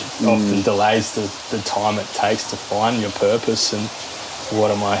 It often delays the time it takes to find your purpose and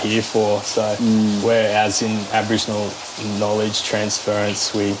what am I here for. So whereas in Aboriginal knowledge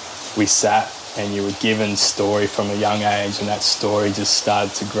transference, we sat and you were given story from a young age, and that story just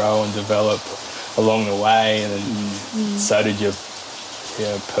started to grow and develop along the way, and then so did your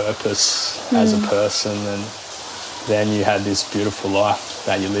purpose as a person, and then you had this beautiful life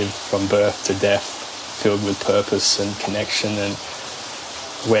that you lived from birth to death, filled with purpose and connection and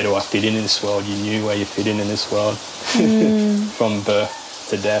where do I fit in this world? You knew where you fit in this world from birth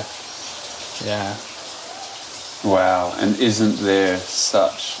to death. Yeah. Wow. And isn't there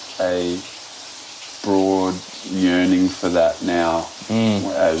such a broad yearning for that now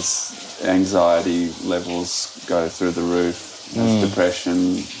as anxiety levels go through the roof, as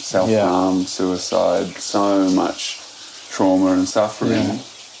depression, self-harm, suicide, so much trauma and suffering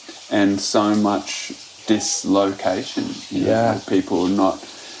and so much dislocation, you know, people not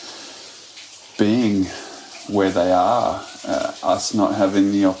being where they are, us not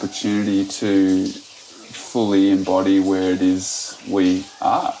having the opportunity to fully embody where it is we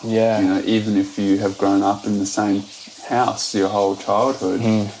are. Yeah. You know, even if you have grown up in the same house your whole childhood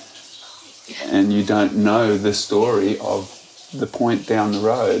and you don't know the story of the point down the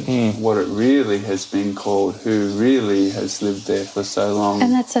road, what it really has been called, who really has lived there for so long.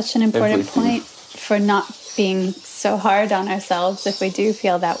 And that's such an important point for not being so hard on ourselves if we do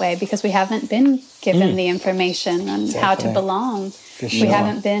feel that way, because we haven't been given the information on how to belong. We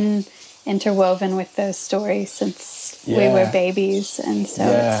haven't been interwoven with those stories since we were babies, and so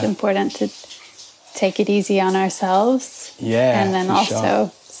it's important to take it easy on ourselves and then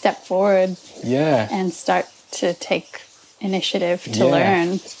also step forward and start to take initiative to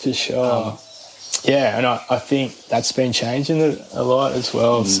learn. For sure. And I think that's been changing a lot as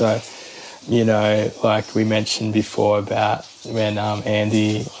well. So, you know, like we mentioned before about when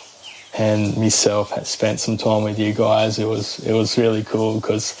Andy and myself had spent some time with you guys, it was really cool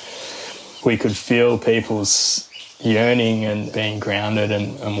because we could feel people's yearning and being grounded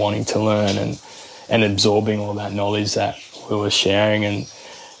and wanting to learn and absorbing all that knowledge that we were sharing.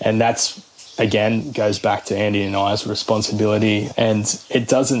 And that's, again, goes back to Andy and I's responsibility. And it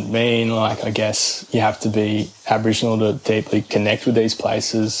doesn't mean, like, I guess you have to be Aboriginal to deeply connect with these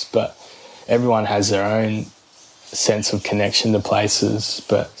places, but everyone has their own sense of connection to places,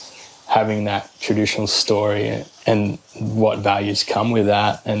 but having that traditional story and what values come with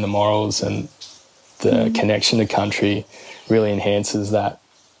that and the morals and the connection to country really enhances that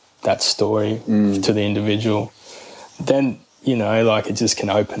story to the individual. Then, you know, like it just can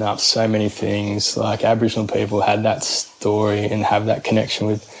open up so many things. Like Aboriginal people had that story and have that connection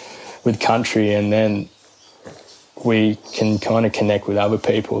with country, and then we can kind of connect with other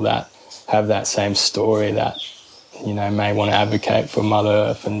people that have that same story that, you know, may want to advocate for Mother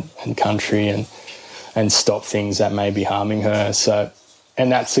Earth and country and stop things that may be harming her. So,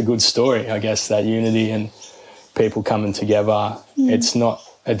 and that's a good story, I guess, that unity and people coming together. It's not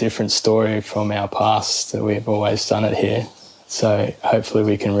a different story from our past, that we've always done it here. So hopefully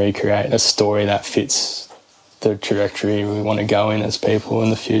we can recreate a story that fits the trajectory we want to go in as people in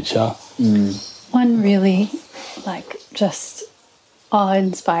the future. One really, like, just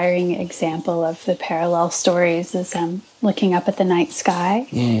awe-inspiring example of the parallel stories is looking up at the night sky.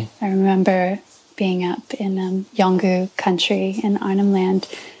 I remember being up in Yolngu country in Arnhem Land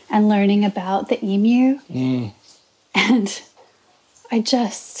and learning about the emu. And I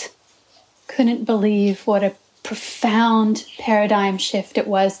just couldn't believe what a profound paradigm shift it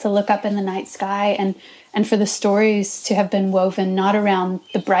was to look up in the night sky and for the stories to have been woven not around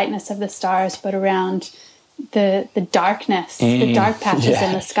the brightness of the stars, but around the darkness, the dark patches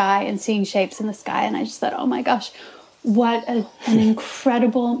in the sky, and seeing shapes in the sky. And I just thought, oh my gosh, what an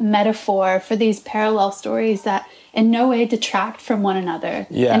incredible metaphor for these parallel stories that in no way detract from one another.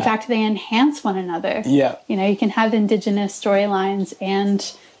 In fact, they enhance one another. You know, you can have Indigenous storylines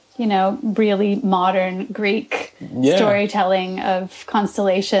and, you know, really modern Greek storytelling of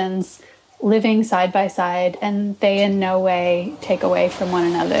constellations living side by side, and they in no way take away from one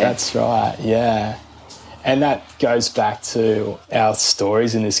another. That's right, And that goes back to our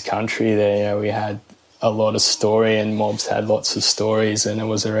stories in this country. There, you know, we had a lot of story, and mobs had lots of stories, and it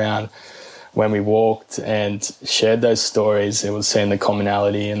was around when we walked and shared those stories, it was seeing the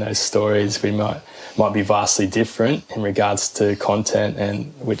commonality in those stories. We might be vastly different in regards to content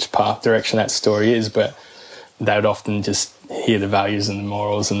and which path direction that story is, but they would often just hear the values and the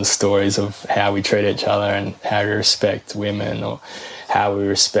morals and the stories of how we treat each other and how we respect women, or how we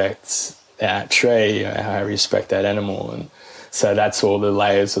respect that tree, or how we respect that animal. And so that's all the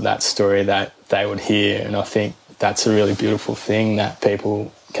layers of that story that they would hear. And I think that's a really beautiful thing that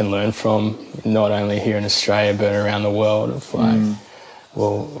people can learn from, not only here in Australia but around the world, of like,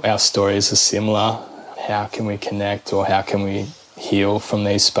 well, our stories are similar. How can we connect, or how can we heal from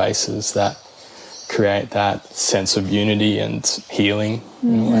these spaces that create that sense of unity and healing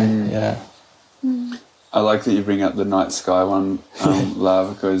in a way? Yeah. I like that you bring up the night sky one,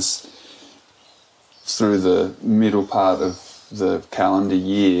 La, because through the middle part of the calendar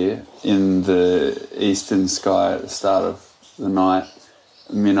year, in the eastern sky at the start of the night,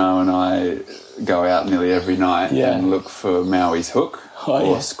 Minnow and I go out nearly every night and look for Maui's Hook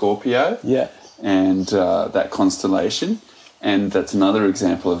or Scorpio and that constellation. And that's another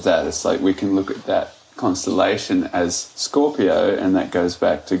example of that. It's like we can look at that constellation as Scorpio, and that goes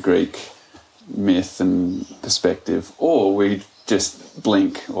back to Greek myth and perspective, or we just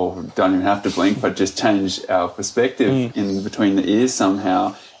blink, or don't even have to blink, but just change our perspective in between the ears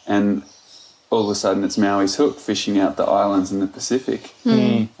somehow, and all of a sudden it's Maui's Hook fishing out the islands in the Pacific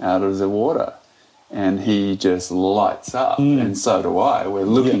out of the water, and he just lights up, and so do I. We're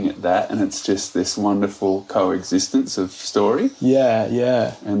looking at that, and it's just this wonderful coexistence of story.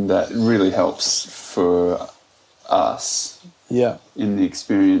 And that really helps for us in the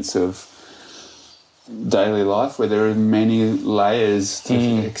experience of daily life, where there are many layers to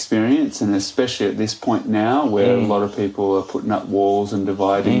experience, and especially at this point now where a lot of people are putting up walls and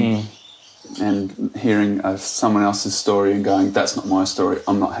dividing and hearing someone else's story and going, that's not my story,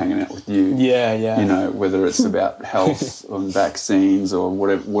 I'm not hanging out with you. You know, whether it's about health or vaccines or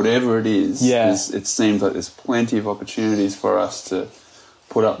whatever it is, it seems like there's plenty of opportunities for us to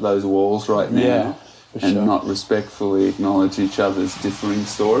put up those walls right now. And not respectfully acknowledge each other's differing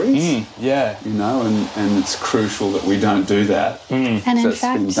stories. You know, and it's crucial that we don't do that. And in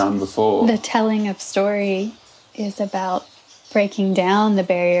fact, been done before. The telling of story is about breaking down the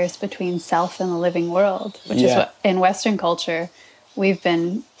barriers between self and the living world, which is what, in Western culture, we've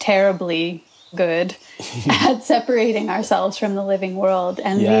been terribly good at separating ourselves from the living world.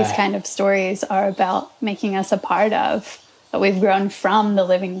 And these kind of stories are about making us a part of. But we've grown from the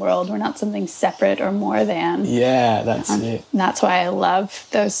living world. We're not something separate or more than. That's it. And that's why I love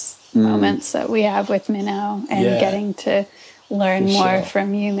those moments that we have with Minnow and getting to learn more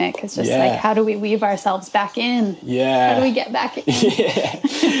from you, Mick. It's just like, how do we weave ourselves back in? How do we get back in?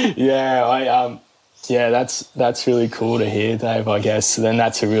 That's really cool to hear, Dave, I guess. So then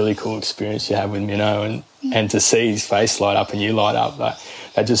that's a really cool experience you have with Minnow, and to see his face light up and you light up, like,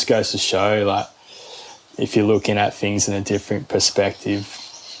 that just goes to show, like, if you're looking at things in a different perspective,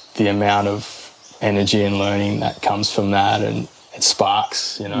 the amount of energy and learning that comes from that, and it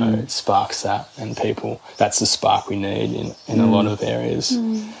sparks, you know, it sparks that, and people, that's the spark we need in a lot of areas.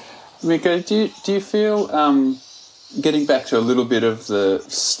 Miko, do you feel, getting back to a little bit of the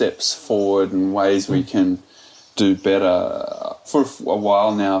steps forward and ways we can do better, for a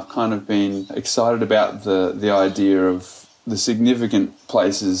while now I've kind of been excited about the idea of the significant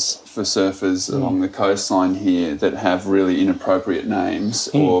places for surfers along the coastline here that have really inappropriate names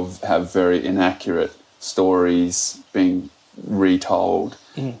or have very inaccurate stories being retold,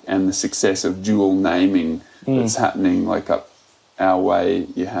 and the success of dual naming that's happening, like up our way.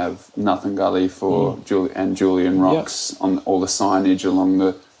 You have Nothing Gully for Julian Rocks on all the signage along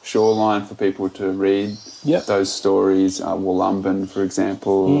the shoreline for people to read those stories. Wollumben, for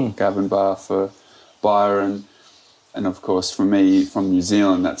example, Gavin Bar for Byron. And, of course, for me, from New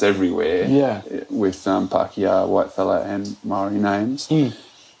Zealand, that's everywhere with Pakeha, Whitefella and Maori names.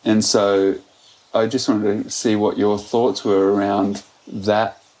 And so I just wanted to see what your thoughts were around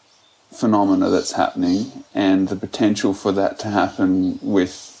that phenomena that's happening and the potential for that to happen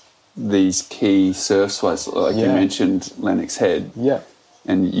with these key surf spots, like you mentioned, Lennox Head.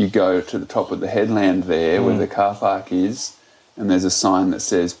 And you go to the top of the headland there where the car park is, and there's a sign that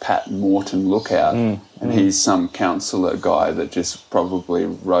says Pat Morton Lookout, and he's some councillor guy that just probably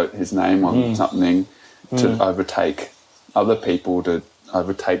wrote his name on something to overtake other people, to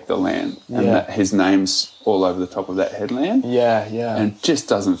overtake the land, and that his name's all over the top of that headland. And it just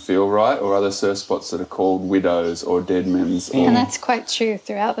doesn't feel right. Or other surf spots that are called Widows or Deadman's. And that's quite true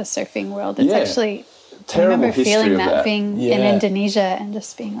throughout the surfing world. It's actually... Terrible I remember feeling that being in Indonesia and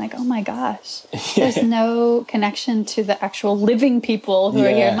just being like, oh my gosh, there's no connection to the actual living people who are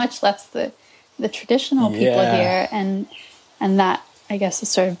here, much less the traditional people here. And that, I guess, is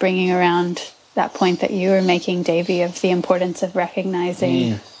sort of bringing around that point that you were making, Davey, of the importance of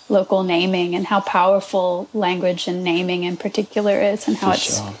recognizing local naming and how powerful language and naming in particular is, and how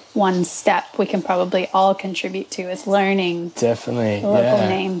it's one step we can probably all contribute to is learning definitely the local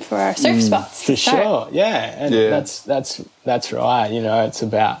name for our surf spots. For sure, yeah. And that's right. You know, it's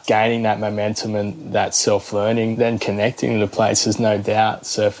about gaining that momentum and that self-learning, then connecting to places. No doubt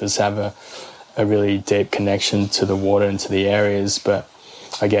surfers have a really deep connection to the water and to the areas, but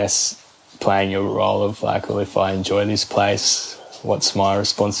I guess playing your role of like, well, if I enjoy this place, what's my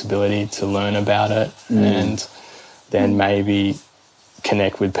responsibility to learn about it and then maybe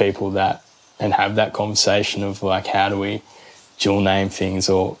connect with people that and have that conversation of like, how do we dual name things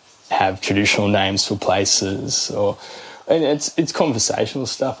or have traditional names for places, and it's conversational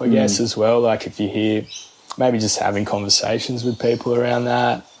stuff, I guess, as well. Like if you hear, maybe just having conversations with people around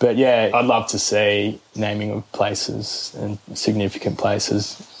that. But yeah, I'd love to see naming of places and significant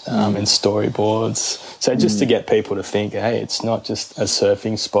places and storyboards. So just to get people to think, hey, it's not just a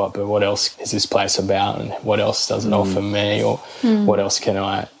surfing spot, but what else is this place about, and what else does it offer me, or what else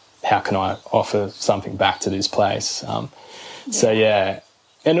how can I offer something back to this place? So yeah,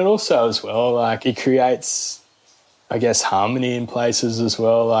 and it also as well, like it creates, I guess, harmony in places as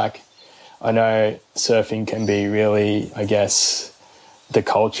well. Like I know surfing can be really, I guess, the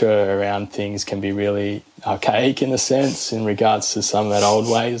culture around things can be really archaic in a sense in regards to some of that old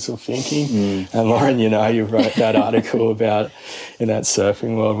ways of thinking. And Lauren, you know, you wrote that article about in that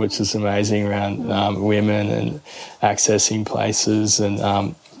surfing world, which is amazing, around women and accessing places and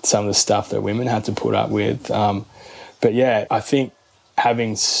some of the stuff that women had to put up with. But yeah, I think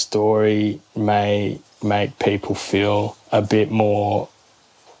having story may make people feel a bit more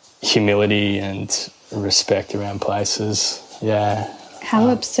humility and respect around places. Yeah. How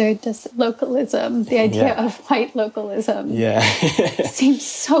absurd does localism, the idea of white localism, seems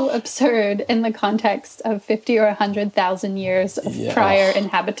so absurd in the context of 50 or 100,000 years of prior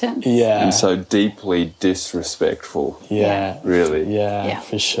inhabitants. Yeah. And so deeply disrespectful. Yeah. Really. Yeah,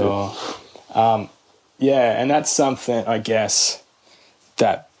 for sure. And that's something, I guess,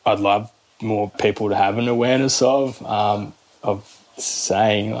 that I'd love more people to have an awareness of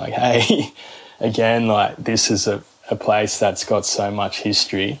saying like, hey, again, like this is a place that's got so much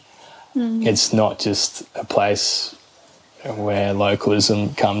history. It's not just a place where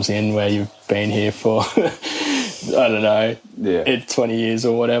localism comes in, where you've been here for I don't know, 20 years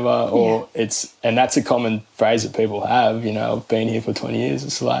or whatever, or and that's a common phrase that people have, you know, I've been here for 20 years.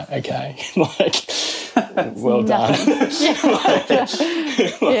 It's like, okay, like, well done.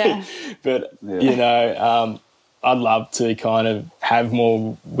 But, you know, I'd love to kind of have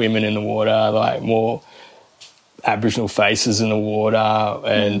more women in the water, like more Aboriginal faces in the water,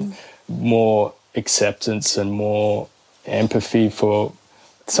 and more acceptance and more empathy for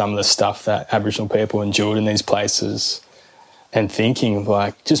some of the stuff that Aboriginal people endured in these places, and thinking of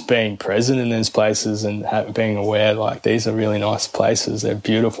like just being present in these places and being aware like these are really nice places, they're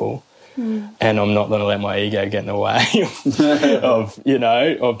beautiful, and I'm not going to let my ego get in the way of, you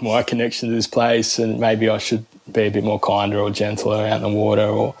know, of my connection to this place, and maybe I should be a bit more kinder or gentler out in the water,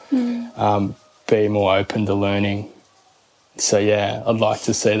 or be more open to learning. So yeah, I'd like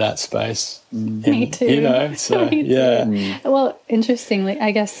to see that space. Me too. You know, so Well, interestingly,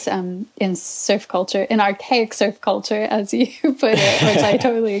 I guess in surf culture, in archaic surf culture, as you put it, which I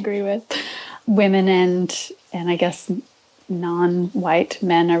totally agree with, women and I guess non-white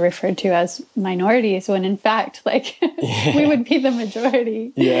men are referred to as minorities, when in fact, like, we would be the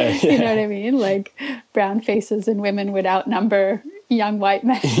majority. You know what I mean? Like, brown faces and women would outnumber young white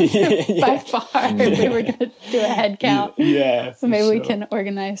men by far if we were going to do a head count. So maybe we can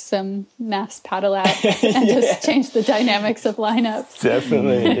organize some mass paddle outs and just change the dynamics of lineups.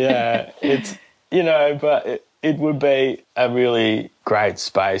 Definitely, it's, you know, but it would be a really great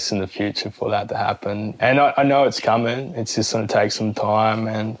space in the future for that to happen. And I know it's coming. It's just going to take some time,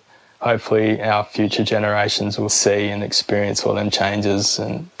 and hopefully our future generations will see and experience all them changes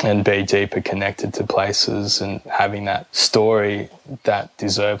and be deeper connected to places and having that story that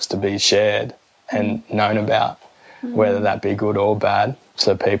deserves to be shared and known about, whether that be good or bad,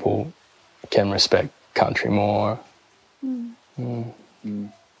 so people can respect country more.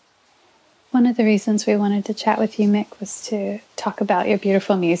 One of the reasons we wanted to chat with you, Mick, was to talk about your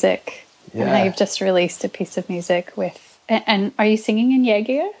beautiful music and how you've just released a piece of music with... And are you singing in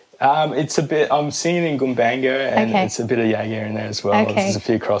Jaeger? It's a bit... I'm singing in Gumbaynggirr, and it's a bit of Jaeger in there as well. There's a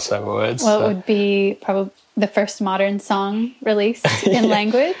few crossover words. Well, it would be probably the first modern song released in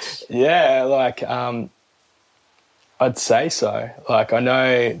language? Yeah, like... I'd say so. Like, I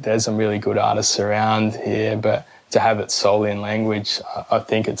know there's some really good artists around here, but to have it solely in language, I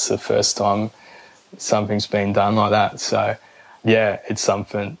think it's the first time something's been done like that. So yeah, it's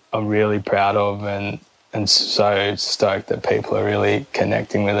something I'm really proud of, and so stoked that people are really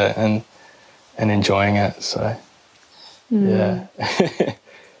connecting with it and enjoying it. So, yeah.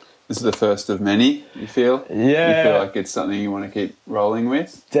 This is the first of many, you feel? Yeah. You feel like it's something you want to keep rolling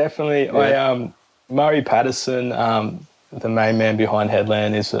with? Definitely. Yeah. Murray Patterson, the main man behind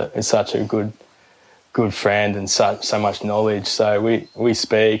Headland, is such a good friend and so much knowledge. So we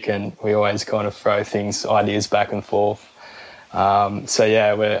speak and we always kind of throw ideas back and forth. So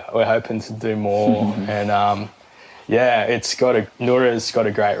yeah, we're hoping to do more, and yeah, Noura's got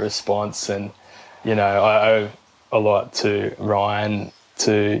a great response, and you know, I owe a lot to Ryan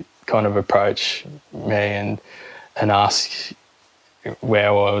to kind of approach me and ask where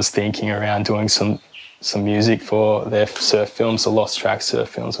I was thinking around doing some music for their surf films, the Lost Track surf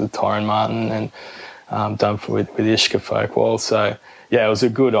films with Torren Martin, and done with Ishka Folkwall. So yeah, it was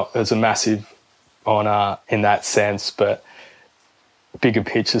a massive honour in that sense, but bigger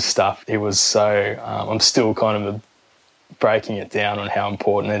picture stuff, it was so I'm still kind of breaking it down on how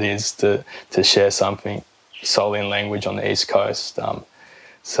important it is to share something solely in language on the East Coast.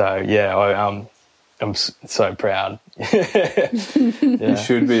 So yeah, I'm so proud. Yeah. You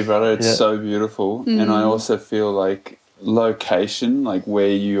should be, brother. It's so beautiful. And I also feel like location, like where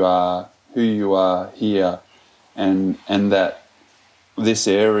you are, who you are here, and that this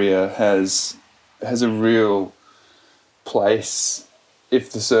area has a real place.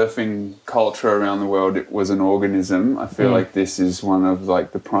 If the surfing culture around the world was an organism, I feel like this is one of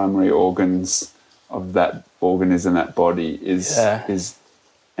like the primary organs of that organism, that body is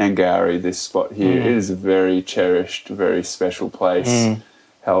Angari, this spot here. It is a very cherished, very special place,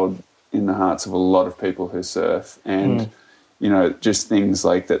 held in the hearts of a lot of people who surf. And, you know, just things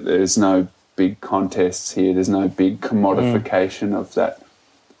like that. There's no big contests here. There's no big commodification of that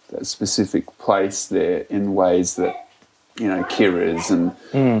specific place there in ways that, you know, Kira's and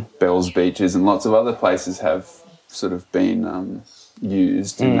Bell's Beaches and lots of other places have sort of been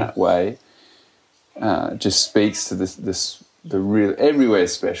used in that way. Just speaks to the real,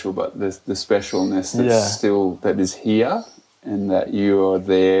 everywhere's special, but the specialness that's still, that is here, and that you are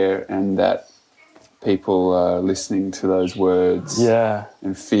there, and that people are listening to those words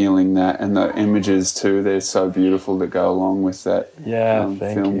and feeling that, and the images too, they're so beautiful that go along with that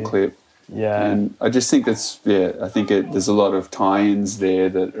film clip. Yeah. And I just think I think there's a lot of tie-ins there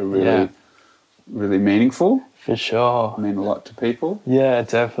that are really, really meaningful. For sure. Mean a lot to people. Yeah,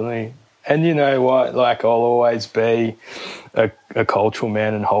 definitely. And you know what, like I'll always be a cultural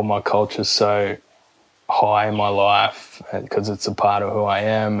man and hold my culture so high in my life because it's a part of who I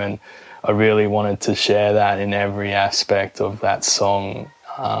am, and I really wanted to share that in every aspect of that song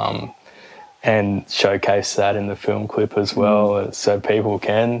and showcase that in the film clip as well, so people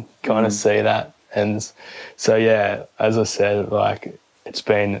can kind of see that. And so, yeah, as I said, like it's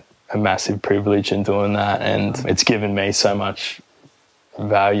been a massive privilege in doing that, and it's given me so much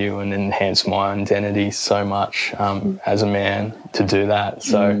value and enhanced my identity so much as a man to do that.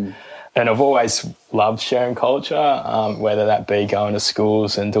 So, and I've always loved sharing culture, whether that be going to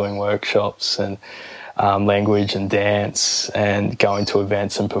schools and doing workshops and language and dance and going to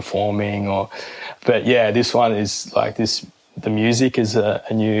events and performing. But yeah, this one is like this. The music is a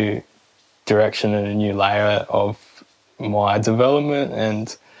new direction and a new layer of my development,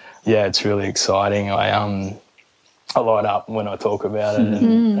 and yeah, it's really exciting. I light up when I talk about it,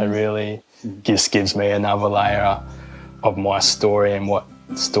 and it really just gives me another layer of my story and what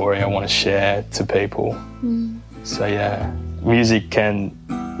story I want to share to people. So yeah, music can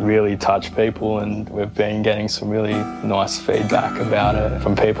really touch people, and we've been getting some really nice feedback about it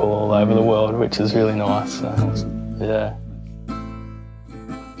from people all over the world, which is really nice. So, yeah.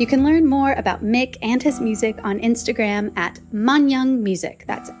 You can learn more about Mick and his music on Instagram at Manyung Music.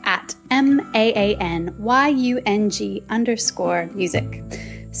 That's at MANYUNG_music.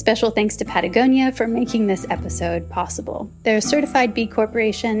 Special thanks to Patagonia for making this episode possible. They're a certified B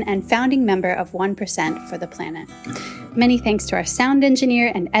Corporation and founding member of 1% for the planet. Many thanks to our sound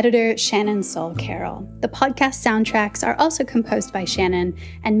engineer and editor, Shannon Sol Carroll. The podcast soundtracks are also composed by Shannon,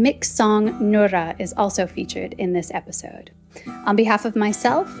 and Mick's song Noura is also featured in this episode. On behalf of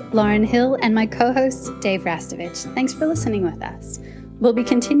myself, Lauren Hill, and my co-host, Dave Rastovich, thanks for listening with us. We'll be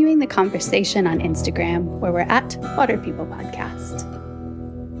continuing the conversation on Instagram, where we're at Water People Podcast.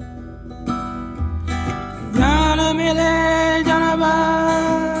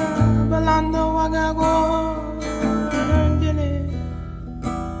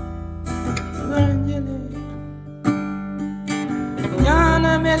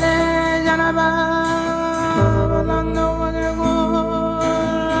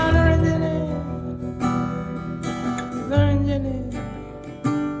 Zanjani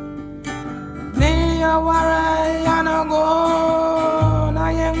warai anago na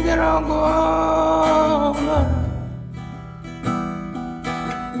yang dirago